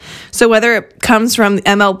So whether it comes from the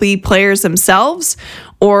MLB players themselves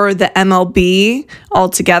or the MLB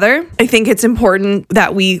altogether, I think it's important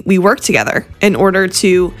that we work together in order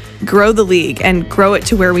to grow the league and grow it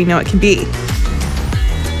to where we know it can be.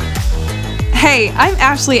 Hey, I'm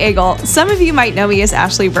Ashley Eagle. Some of you might know me as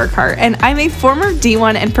Ashley Burkhart, and I'm a former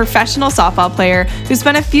D1 and professional softball player who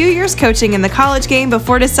spent a few years coaching in the college game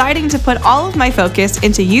before deciding to put all of my focus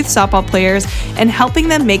into youth softball players and helping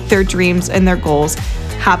them make their dreams and their goals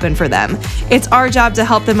happen for them. It's our job to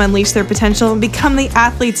help them unleash their potential and become the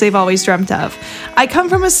athletes they've always dreamt of. I come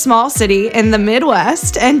from a small city in the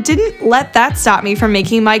Midwest and didn't let that stop me from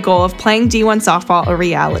making my goal of playing D1 softball a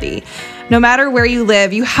reality. No matter where you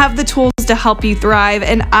live, you have the tools to help you thrive,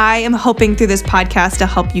 and I am hoping through this podcast to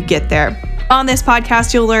help you get there. On this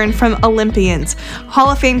podcast, you'll learn from Olympians, Hall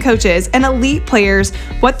of Fame coaches, and elite players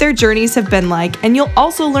what their journeys have been like, and you'll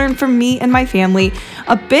also learn from me and my family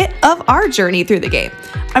a bit of our journey through the game.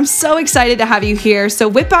 I'm so excited to have you here, so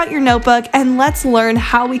whip out your notebook and let's learn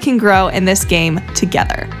how we can grow in this game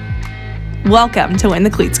together. Welcome to When the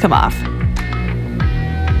Cleats Come Off.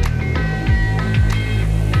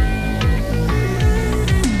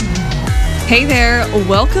 Hey there,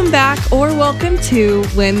 welcome back or welcome to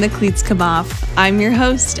When the Cleats Come Off. I'm your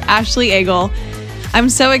host, Ashley Eagle. I'm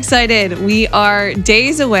so excited. We are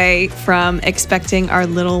days away from expecting our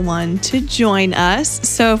little one to join us.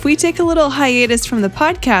 So if we take a little hiatus from the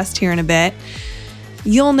podcast here in a bit,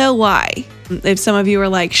 you'll know why. If some of you are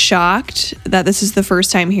like shocked that this is the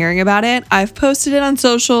first time hearing about it, I've posted it on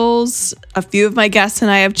socials. A few of my guests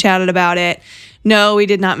and I have chatted about it. No, we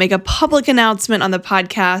did not make a public announcement on the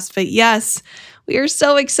podcast, but yes, we are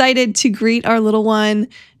so excited to greet our little one.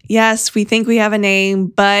 Yes, we think we have a name,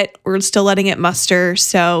 but we're still letting it muster,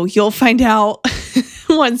 so you'll find out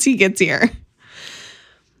once he gets here.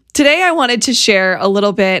 Today, I wanted to share a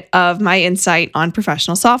little bit of my insight on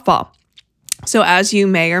professional softball. So as you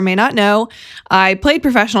may or may not know, I played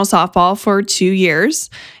professional softball for 2 years.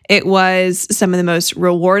 It was some of the most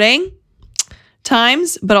rewarding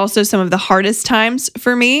times, but also some of the hardest times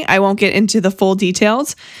for me. I won't get into the full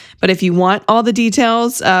details, but if you want all the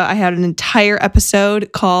details, I had an entire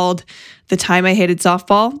episode called The Time I Hated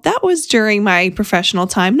Softball. That was during my professional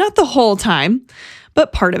time, not the whole time,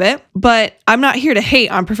 but part of it. But I'm not here to hate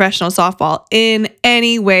on professional softball in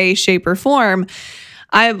any way, shape, or form.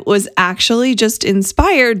 I was actually just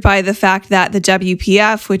inspired by the fact that the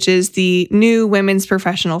WPF, which is the new Women's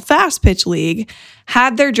Professional Fast Pitch League,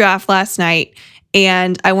 had their draft last night.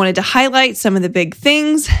 And I wanted to highlight some of the big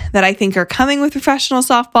things that I think are coming with professional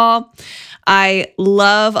softball. I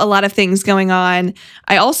love a lot of things going on.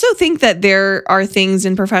 I also think that there are things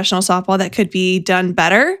in professional softball that could be done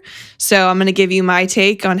better. So I'm going to give you my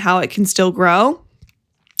take on how it can still grow.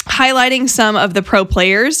 Highlighting some of the pro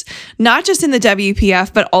players, not just in the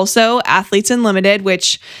WPF, but also Athletes Unlimited,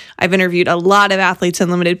 which I've interviewed a lot of Athletes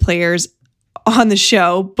Unlimited players on the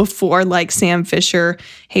show before, like Sam Fisher,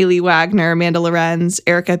 Haley Wagner, Amanda Lorenz,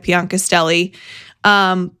 Erica Piancastelli.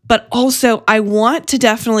 But also I want to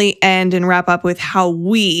definitely end and wrap up with how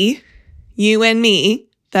we, you and me,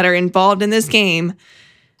 that are involved in this game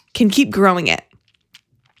can keep growing it.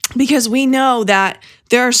 Because we know that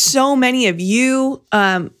there are so many of you,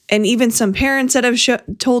 and even some parents that have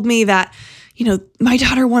told me that, my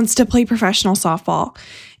daughter wants to play professional softball.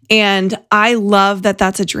 And I love that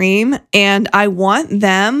that's a dream. And I want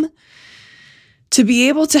them to be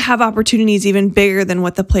able to have opportunities even bigger than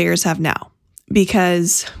what the players have now.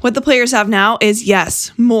 Because what the players have now is,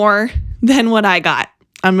 yes, more than what I got.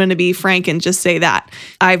 I'm going to be frank and just say that.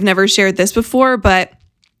 I've never shared this before, but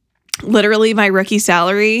literally my rookie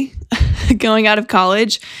salary going out of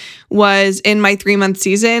college was in my 3-month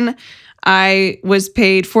season. I was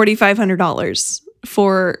paid $4,500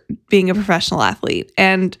 for being a professional athlete.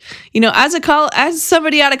 And, as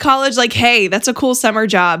somebody out of college, like, hey, that's a cool summer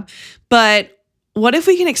job. But what if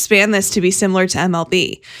we can expand this to be similar to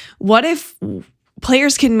MLB? What if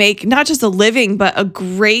players can make not just a living, but a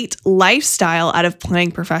great lifestyle out of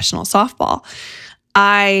playing professional softball?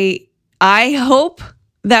 I hope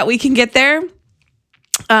that we can get there.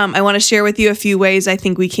 I want to share with you a few ways I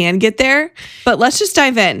think we can get there, but let's just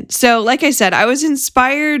dive in. So like I said, I was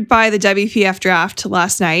inspired by the WPF draft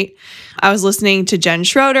last night. I was listening to Jen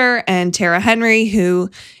Schroeder and Tara Henry, who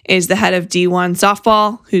is the head of D1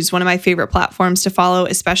 softball, who's one of my favorite platforms to follow,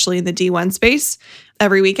 especially in the D1 space,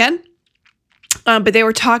 every weekend. But they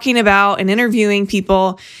were talking about and interviewing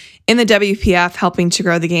people in the WPF helping to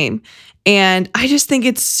grow the game. And I just think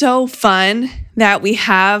it's so fun that we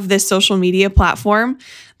have this social media platform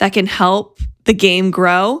that can help the game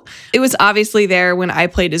grow. It was obviously there when I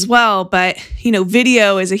played as well, but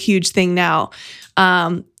video is a huge thing now.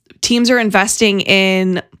 teams are investing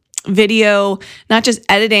in video, not just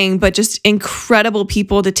editing, but just incredible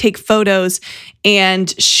people to take photos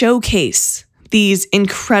and showcase these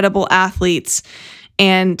incredible athletes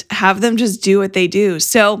and have them just do what they do.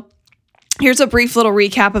 So here's a brief little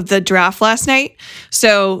recap of the draft last night.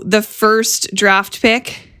 So the first draft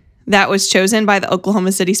pick that was chosen by the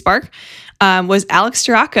Oklahoma City Spark was Alex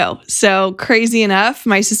Storako. So crazy enough,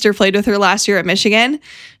 my sister played with her last year at Michigan.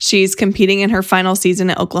 She's competing in her final season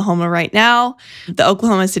at Oklahoma right now. The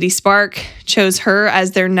Oklahoma City Spark chose her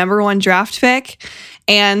as their number 1 draft pick.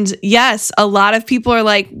 And yes, a lot of people are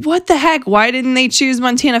like, what the heck? Why didn't they choose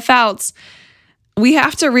Montana Fouts? We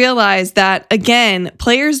have to realize that, again,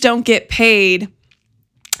 players don't get paid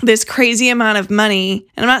this crazy amount of money.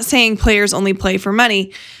 And I'm not saying players only play for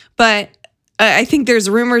money, but I think there's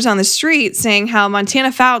rumors on the street saying how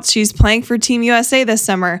Montana Fouts, she's playing for Team USA this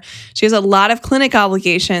summer. She has a lot of clinic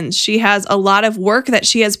obligations. She has a lot of work that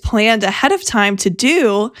she has planned ahead of time to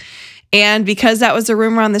do. And because that was a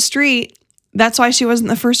rumor on the street, that's why she wasn't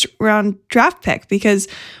the first round draft pick, because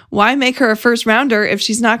why make her a first rounder if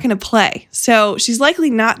she's not going to play? So she's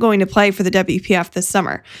likely not going to play for the WPF this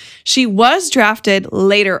summer. She was drafted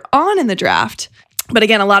later on in the draft. But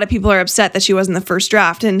again, a lot of people are upset that she wasn't the first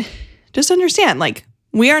draft. And just understand, like,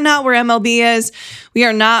 we are not where MLB is. We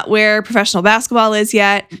are not where professional basketball is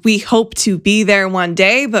yet. We hope to be there one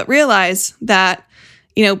day, but realize that,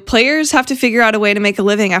 players have to figure out a way to make a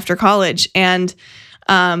living after college. And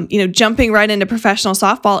jumping right into professional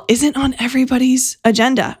softball isn't on everybody's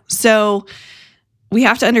agenda. So we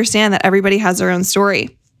have to understand that everybody has their own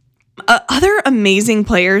story. Other amazing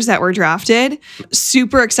players that were drafted,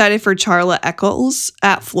 super excited for Charla Eccles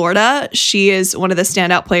at Florida. She is one of the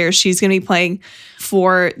standout players. She's going to be playing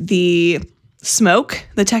for the Smoke,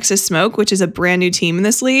 the Texas Smoke, which is a brand new team in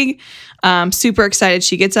this league. Super excited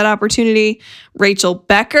she gets that opportunity. Rachel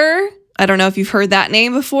Becker, I don't know if you've heard that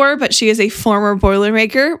name before, but she is a former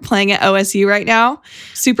Boilermaker playing at OSU right now.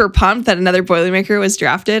 Super pumped that another Boilermaker was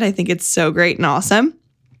drafted. I think it's so great and awesome.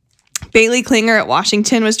 Bailey Klinger at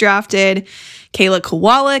Washington was drafted. Kayla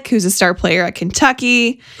Kowalik, who's a star player at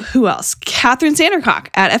Kentucky. Who else? Catherine Sandercock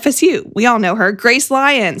at FSU. We all know her. Grace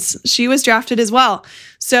Lyons, she was drafted as well.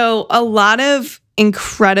 So a lot of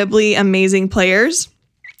incredibly amazing players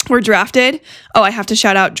were drafted. Oh, I have to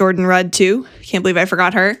shout out Jordan Rudd too. Can't believe I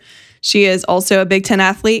forgot her. She is also a Big Ten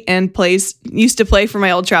athlete and used to play for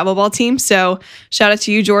my old travel ball team. So shout out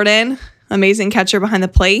to you, Jordan. Amazing catcher behind the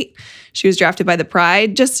plate. She was drafted by the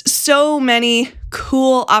Pride. Just so many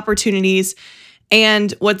cool opportunities.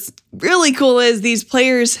 And what's really cool is these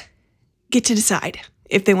players get to decide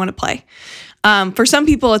if they want to play. For some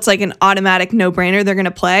people, it's like an automatic no-brainer. They're going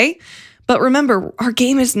to play. But remember, our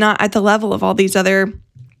game is not at the level of all these other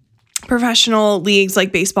professional leagues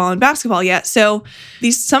like baseball and basketball yet. So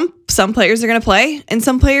some players are going to play and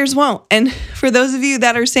some players won't. And for those of you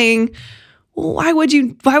that are saying, well, why would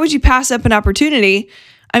you pass up an opportunity?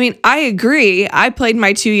 I mean, I agree. I played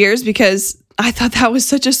my 2 years because I thought that was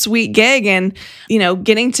such a sweet gig. And,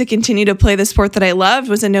 getting to continue to play the sport that I loved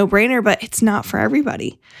was a no-brainer, but it's not for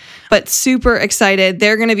everybody. But super excited.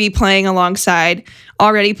 They're going to be playing alongside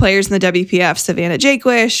already players in the WPF, Savannah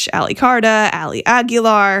Jaquish, Ali Carta, Ali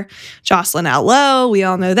Aguilar, Jocelyn Allo. We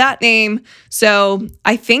all know that name. So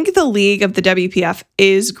I think the league of the WPF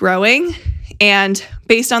is growing. And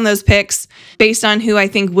based on those picks, based on who I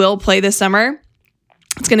think will play this summer,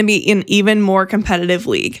 it's going to be an even more competitive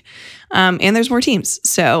league. And there's more teams.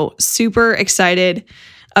 So super excited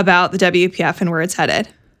about the WPF and where it's headed.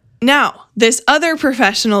 Now, this other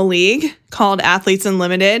professional league called Athletes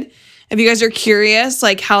Unlimited, if you guys are curious,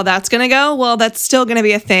 like how that's going to go, well, that's still going to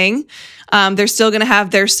be a thing. They're still going to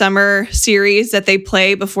have their summer series that they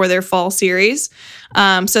play before their fall series.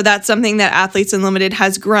 So that's something that Athletes Unlimited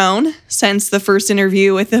has grown since the first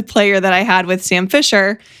interview with the player that I had with Sam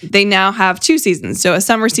Fisher. They now have 2 seasons, so a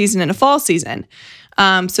summer season and a fall season.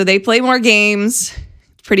 So they play more games.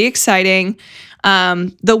 Pretty exciting.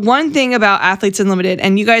 The one thing about Athletes Unlimited,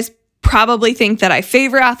 and you guys probably think that I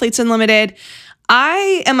favor Athletes Unlimited,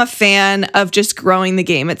 I am a fan of just growing the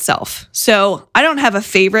game itself. So I don't have a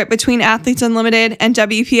favorite between Athletes Unlimited and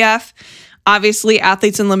WPF. Obviously,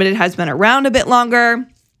 Athletes Unlimited has been around a bit longer.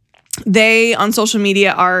 They, on social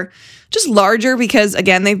media, are just larger because,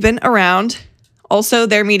 again, they've been around. Also,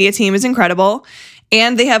 their media team is incredible.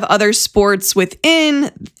 And they have other sports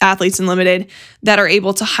within Athletes Unlimited that are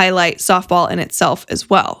able to highlight softball in itself as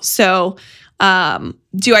well. So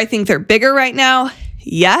do I think they're bigger right now?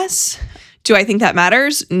 Yes. Do I think that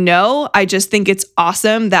matters? No. I just think it's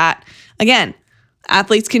awesome that, again,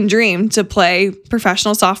 athletes can dream to play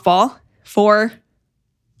professional softball for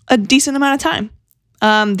a decent amount of time.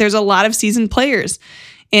 There's a lot of seasoned players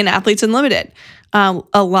in Athletes Unlimited,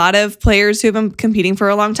 a lot of players who have been competing for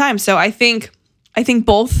a long time. So I think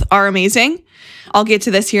both are amazing. I'll get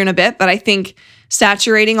to this here in a bit, but I think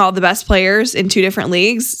saturating all the best players in 2 different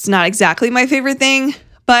leagues is not exactly my favorite thing.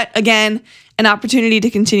 But again, an opportunity to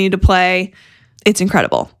continue to play, it's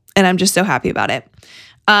incredible. And I'm just so happy about it.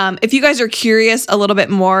 If you guys are curious a little bit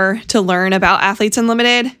more to learn about Athletes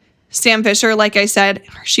Unlimited, Sam Fisher, like I said,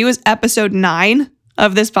 she was episode 9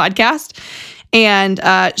 of this podcast. And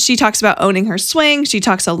she talks about owning her swing. She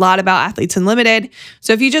talks a lot about Athletes Unlimited.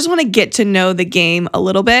 So if you just want to get to know the game a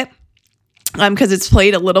little bit, because it's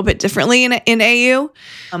played a little bit differently in AU,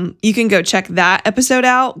 you can go check that episode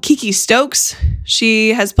out. Kiki Stokes, she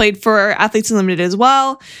has played for Athletes Unlimited as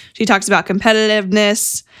well. She talks about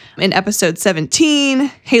competitiveness in episode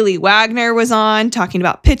 17. Haley Wagner was on talking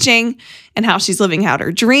about pitching and how she's living out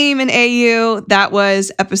her dream in AU. That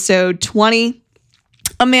was episode 20.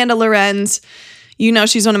 Amanda Lorenz,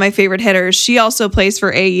 she's one of my favorite hitters. She also plays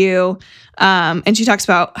for AU, and she talks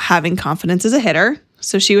about having confidence as a hitter.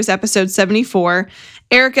 So she was episode 74.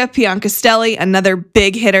 Erica Piancastelli, another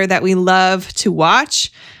big hitter that we love to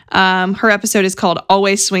watch. Her episode is called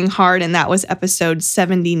Always Swing Hard, and that was episode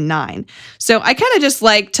 79. So I kind of just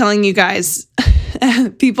like telling you guys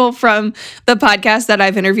people from the podcast that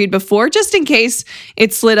I've interviewed before, just in case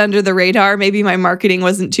it slid under the radar. Maybe my marketing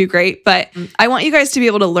wasn't too great, but I want you guys to be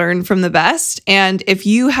able to learn from the best. And if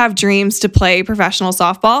you have dreams to play professional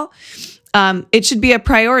softball, it should be a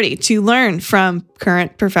priority to learn from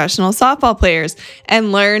current professional softball players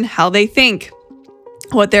and learn how they think,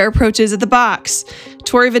 what their approach is at the box.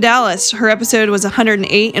 Tori Vidalis, her episode was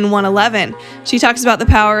 108 and 111. She talks about the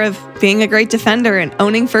power of being a great defender and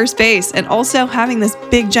owning first base and also having this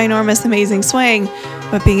big, ginormous, amazing swing,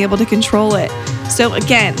 but being able to control it. So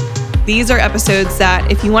again, these are episodes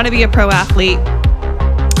that if you want to be a pro athlete,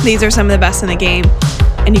 these are some of the best in the game,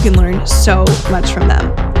 and you can learn so much from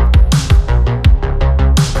them.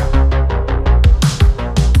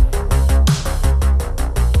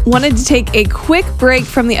 Wanted to take a quick break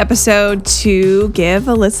from the episode to give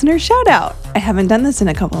a listener shout out. I haven't done this in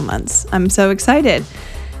a couple of months. I'm so excited.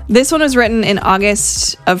 This one was written in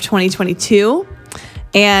August of 2022,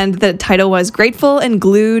 and the title was Grateful and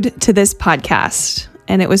Glued to This Podcast.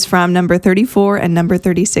 And it was from number 34 and number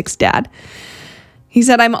 36 Dad. He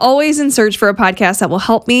said, I'm always in search for a podcast that will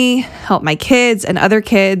help me, help my kids and other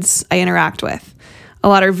kids I interact with. A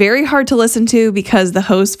lot are very hard to listen to because the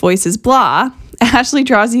host's voice is blah. Ashley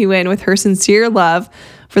draws you in with her sincere love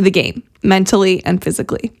for the game, mentally and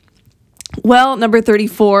physically. Well, number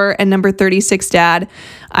 34 and number 36 Dad,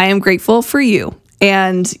 I am grateful for you.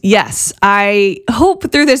 And yes, I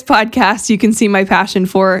hope through this podcast you can see my passion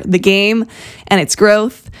for the game and its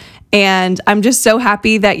growth. And I'm just so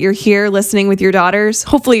happy that you're here listening with your daughters.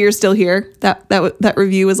 Hopefully you're still here. That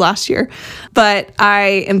review was last year. But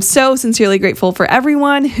I am so sincerely grateful for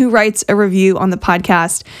everyone who writes a review on the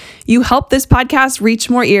podcast. You help this podcast reach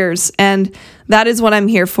more ears, and that is what I'm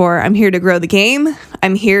here for. I'm here to grow the game.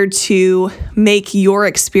 I'm here to make your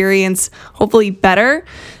experience hopefully better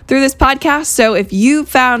through this podcast. So if you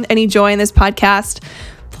found any joy in this podcast,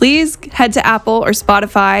 please head to Apple or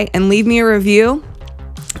Spotify and leave me a review.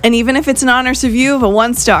 And even if it's an honest review of a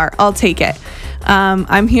 1-star, I'll take it.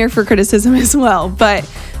 I'm here for criticism as well. But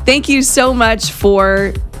thank you so much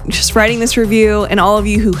for just writing this review, and all of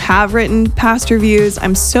you who have written past reviews.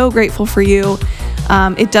 I'm so grateful for you.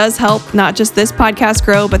 It does help not just this podcast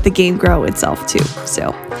grow, but the game grow itself too.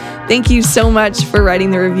 So thank you so much for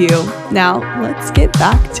writing the review. Now let's get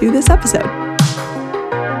back to this episode.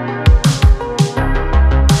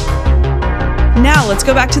 Now let's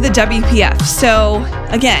go back to the WPF. So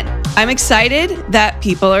again, I'm excited that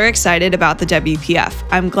people are excited about the WPF.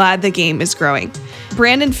 I'm glad the game is growing.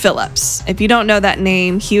 Brandon Phillips, if you don't know that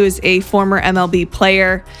name, he was a former MLB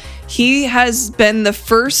player. He has been the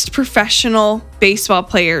first professional baseball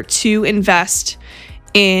player to invest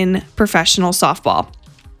in professional softball.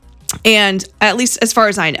 And at least as far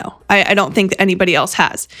as I know, I don't think that anybody else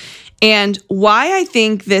has. And why I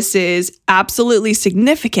think this is absolutely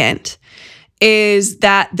significant is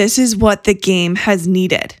that this is what the game has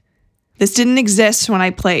needed. This didn't exist when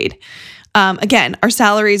I played. Again, our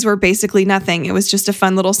salaries were basically nothing. It was just a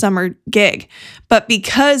fun little summer gig. But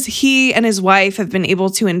because he and his wife have been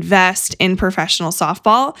able to invest in professional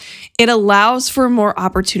softball, it allows for more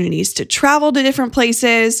opportunities to travel to different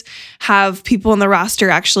places, have people in the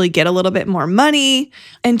roster actually get a little bit more money,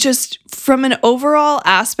 and just from an overall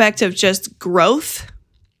aspect of just growth,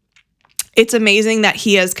 it's amazing that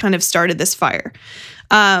he has kind of started this fire.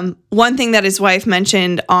 One thing that his wife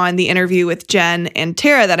mentioned on the interview with Jen and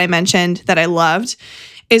Tara that I mentioned that I loved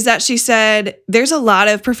is that she said there's a lot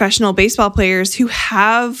of professional baseball players who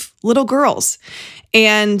have little girls,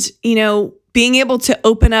 and, being able to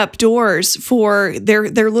open up doors for their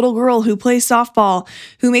little girl who plays softball,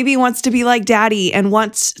 who maybe wants to be like daddy and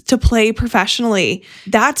wants to play professionally.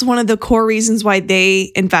 That's one of the core reasons why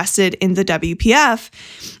they invested in the WPF.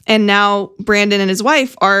 And now Brandon and his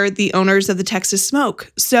wife are the owners of the Texas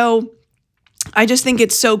Smoke. So I just think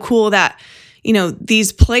it's so cool that,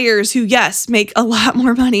 these players who, yes, make a lot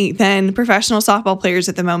more money than professional softball players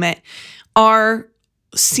at the moment are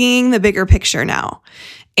seeing the bigger picture now.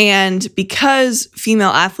 And because female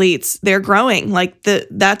athletes, they're growing.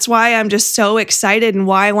 That's why I'm just so excited, and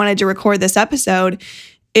why I wanted to record this episode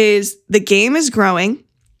is the game is growing.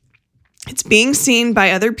 It's being seen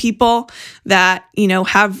by other people that,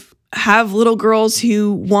 have little girls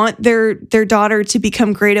who want their daughter to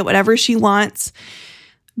become great at whatever she wants.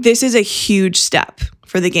 This is a huge step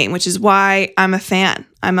for the game, which is why I'm a fan.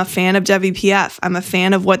 I'm a fan of WPF. I'm a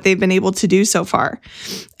fan of what they've been able to do so far.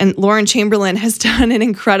 And Lauren Chamberlain has done an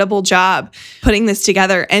incredible job putting this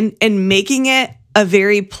together and making it a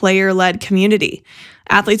very player-led community.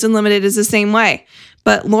 Athletes Unlimited is the same way.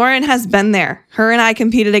 But Lauren has been there. Her and I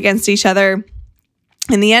competed against each other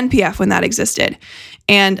in the NPF when that existed.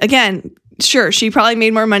 And again, sure, she probably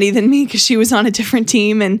made more money than me because she was on a different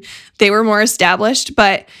team and they were more established,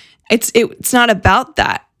 but it's not about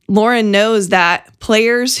that. Lauren knows that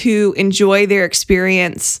players who enjoy their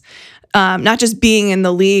experience, not just being in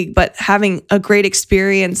the league, but having a great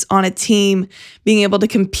experience on a team, being able to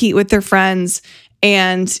compete with their friends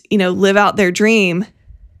and, live out their dream,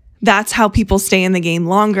 that's how people stay in the game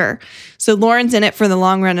longer. So Lauren's in it for the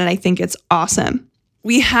long run, and I think it's awesome.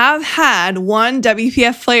 We have had one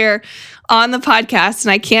WPF player on the podcast,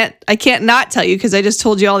 and I can't not tell you because I just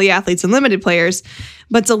told you all the Athletes Unlimited players,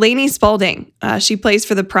 but Delaney Spalding, she plays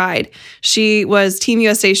for the Pride. She was Team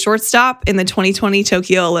USA shortstop in the 2020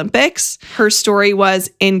 Tokyo Olympics. Her story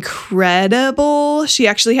was incredible. She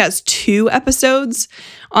actually has 2 episodes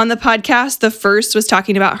on the podcast. The first was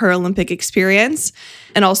talking about her Olympic experience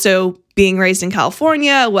and also being raised in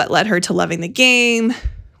California, what led her to loving the game,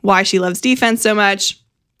 why she loves defense so much.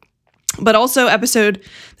 But also that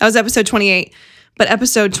was episode 28. But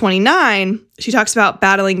episode 29, she talks about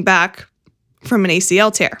battling back from an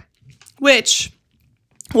ACL tear, which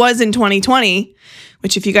was in 2020,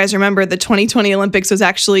 which if you guys remember, the 2020 Olympics was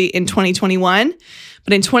actually in 2021.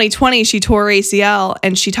 But in 2020, she tore her ACL,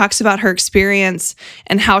 and she talks about her experience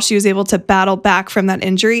and how she was able to battle back from that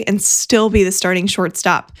injury and still be the starting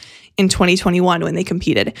shortstop in 2021 when they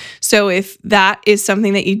competed. So if that is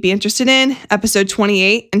something that you'd be interested in, episode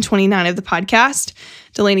 28 and 29 of the podcast,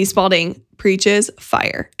 Delaney Spalding preaches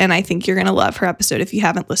fire. And I think you're going to love her episode if you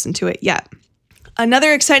haven't listened to it yet.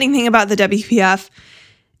 Another exciting thing about the WPF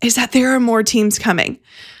is that there are more teams coming.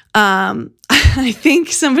 I think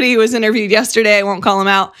somebody who was interviewed yesterday, I won't call him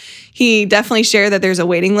out, he definitely shared that there's a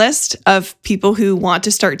waiting list of people who want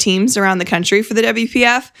to start teams around the country for the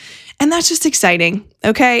WPF. And that's just exciting,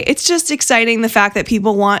 okay? It's just exciting, the fact that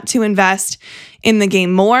people want to invest in the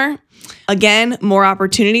game more. Again, more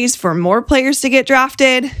opportunities for more players to get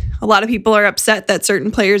drafted. A lot of people are upset that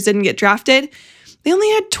certain players didn't get drafted. They only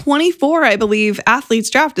had 24, I believe, athletes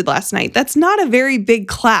drafted last night. That's not a very big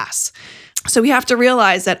class. So we have to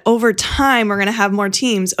realize that over time, we're going to have more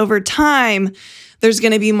teams. Over time, there's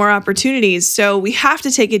going to be more opportunities. So we have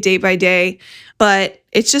to take it day by day, but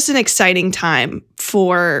it's just an exciting time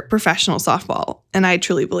for professional softball. And I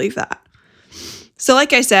truly believe that. So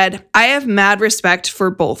like I said, I have mad respect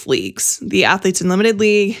for both leagues, the Athletes Unlimited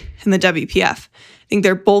League and the WPF. I think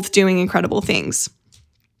they're both doing incredible things.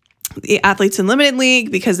 The Athletes Unlimited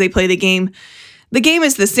League, because they play the game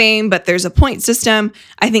is the same, but there's a point system.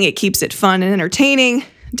 I think it keeps it fun and entertaining.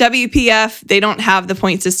 WPF, they don't have the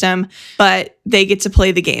point system, but they get to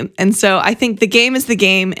play the game. And so I think the game is the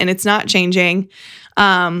game and it's not changing.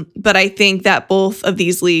 But I think that both of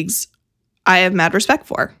these leagues I have mad respect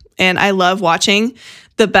for. And I love watching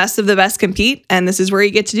the best of the best compete. And this is where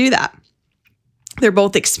you get to do that. They're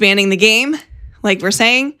both expanding the game, like we're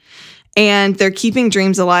saying, and they're keeping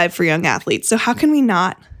dreams alive for young athletes. So how can we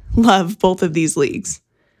not love both of these leagues?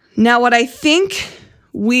 Now, what I think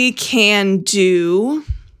we can do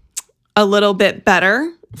a little bit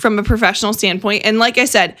better from a professional standpoint, and like I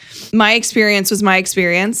said, my experience was my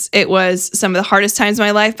experience. It was some of the hardest times of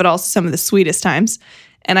my life, but also some of the sweetest times.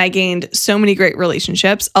 And I gained so many great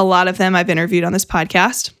relationships. A lot of them I've interviewed on this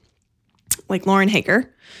podcast, like Lauren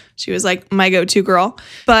Haker. She was like my go-to girl.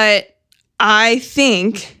 But I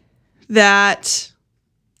think that,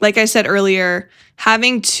 like I said earlier,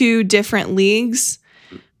 having two different leagues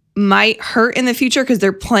might hurt in the future because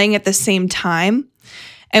they're playing at the same time.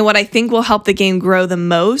 And what I think will help the game grow the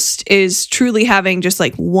most is truly having just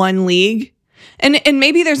like one league. And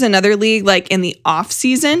maybe there's another league like in the off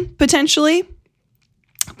season potentially.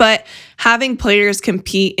 But having players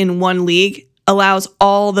compete in one league allows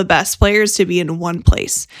all the best players to be in one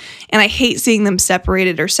place. And I hate seeing them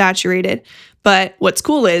separated or saturated. But what's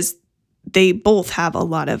cool is they both have a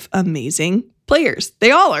lot of amazing players.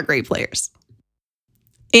 They all are great players.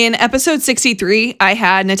 In episode 63, I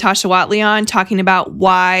had Natasha Watley on talking about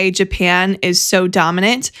why Japan is so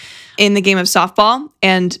dominant in the game of softball.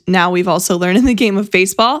 And now we've also learned in the game of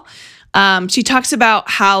baseball. She talks about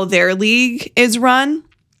how their league is run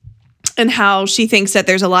and how she thinks that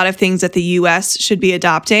there's a lot of things that the U.S. should be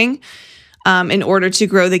adopting in order to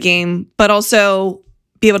grow the game, but also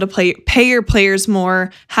be able to pay your players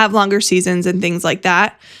more, have longer seasons and things like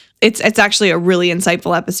that. It's actually a really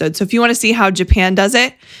insightful episode. So if you want to see how Japan does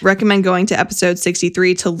it, recommend going to episode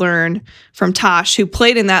 63 to learn from Tosh, who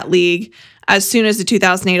played in that league as soon as the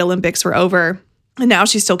 2008 Olympics were over. And now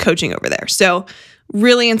she's still coaching over there. So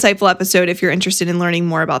really insightful episode if you're interested in learning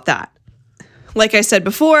more about that. Like I said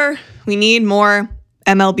before, we need more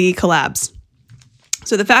MLB collabs.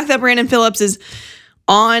 So the fact that Brandon Phillips is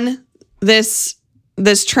on this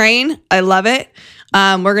train, I love it.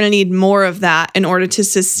 We're going to need more of that in order to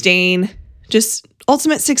sustain just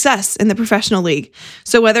ultimate success in the professional league.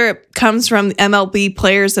 So whether it comes from MLB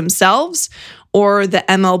players themselves or the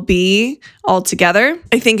MLB altogether,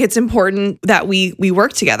 I think it's important that we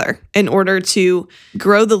work together in order to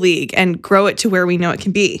grow the league and grow it to where we know it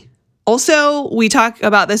can be. Also, we talk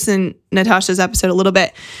about this in Natasha's episode a little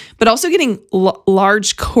bit, but also getting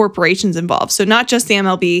large corporations involved. So not just the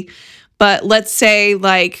MLB, but let's say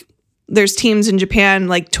like there's teams in Japan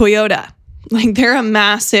like Toyota. Like they're a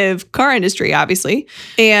massive car industry, obviously,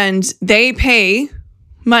 and they pay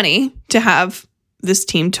money to have this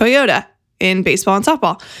team Toyota in baseball and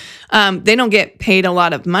softball. They don't get paid a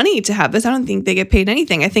lot of money to have this. I don't think they get paid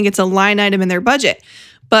anything. I think it's a line item in their budget.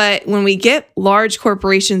 But when we get large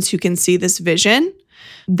corporations who can see this vision,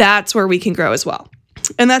 that's where we can grow as well.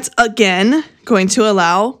 And that's, again, going to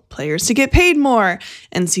allow players to get paid more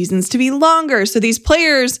and seasons to be longer. So these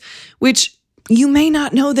players, which you may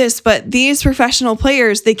not know this, but these professional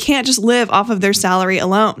players, they can't just live off of their salary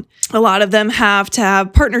alone. A lot of them have to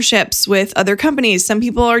have partnerships with other companies. Some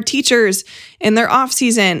people are teachers in their off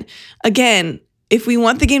season. Again, if we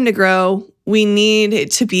want the game to grow, we need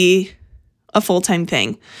it to be a full-time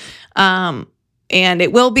thing. And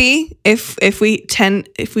it will be if we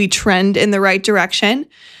trend in the right direction.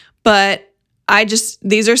 But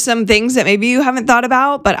these are some things that maybe you haven't thought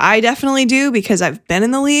about, but I definitely do because I've been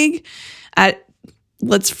in the league at,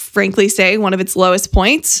 let's frankly say, one of its lowest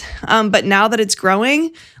points. But now that it's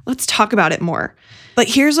growing, let's talk about it more. But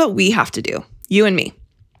here's what we have to do, you and me.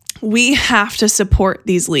 We have to support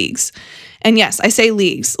these leagues. And yes, I say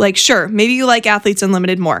leagues. Like, sure, maybe you like Athletes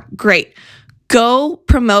Unlimited more. Great. Go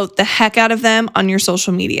promote the heck out of them on your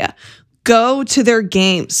social media. Go to their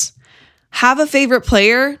games. Have a favorite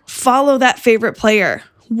player. Follow that favorite player.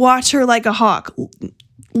 Watch her like a hawk.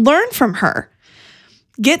 Learn from her.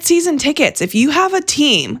 Get season tickets. If you have a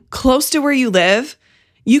team close to where you live,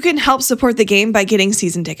 you can help support the game by getting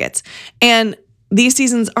season tickets. And these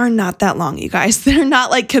seasons are not that long, you guys. They're not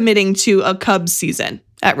like committing to a Cubs season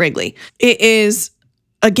at Wrigley. It is,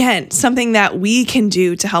 again, something that we can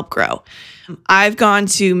do to help grow. I've gone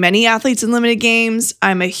to many Athletes Unlimited games.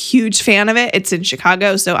 I'm a huge fan of it. It's in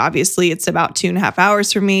Chicago, so obviously it's about 2.5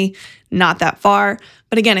 hours from me, not that far.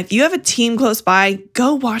 But again, if you have a team close by,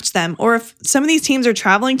 go watch them. Or if some of these teams are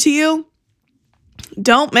traveling to you,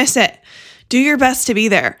 don't miss it. Do your best to be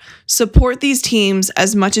there. Support these teams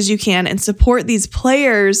as much as you can and support these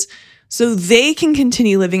players so they can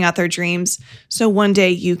continue living out their dreams so one day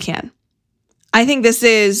you can. I think this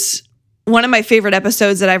is one of my favorite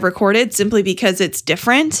episodes that I've recorded simply because it's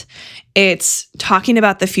different. It's talking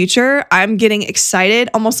about the future. I'm getting excited,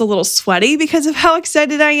 almost a little sweaty because of how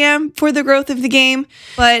excited I am for the growth of the game.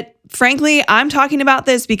 But frankly, I'm talking about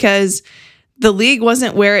this because the league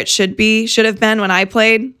wasn't where it should have been when I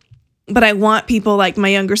played. But I want people like my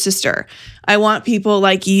younger sister. I want people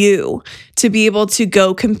like you to be able to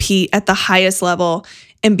go compete at the highest level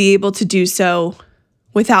and be able to do so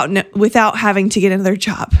without having to get another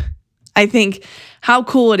job. I think, how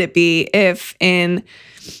cool would it be if in,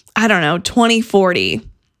 2040,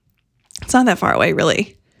 it's not that far away,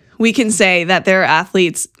 really, we can say that there are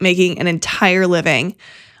athletes making an entire living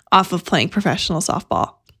off of playing professional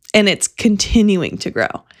softball, and it's continuing to grow.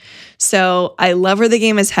 So I love where the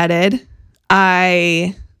game is headed.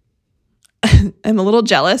 I I'm a little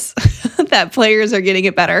jealous that players are getting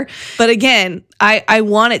it better. But again, I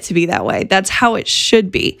want it to be that way. That's how it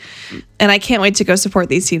should be. And I can't wait to go support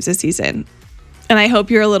these teams this season. And I hope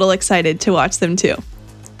you're a little excited to watch them too.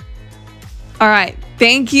 All right.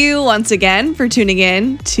 Thank you once again for tuning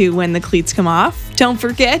in to When the Cleats Come Off. Don't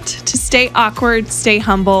forget to stay awkward, stay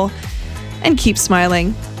humble, and keep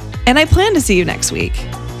smiling. And I plan to see you next week.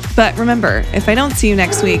 But remember, if I don't see you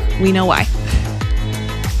next week, we know why.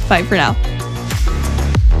 Bye for now.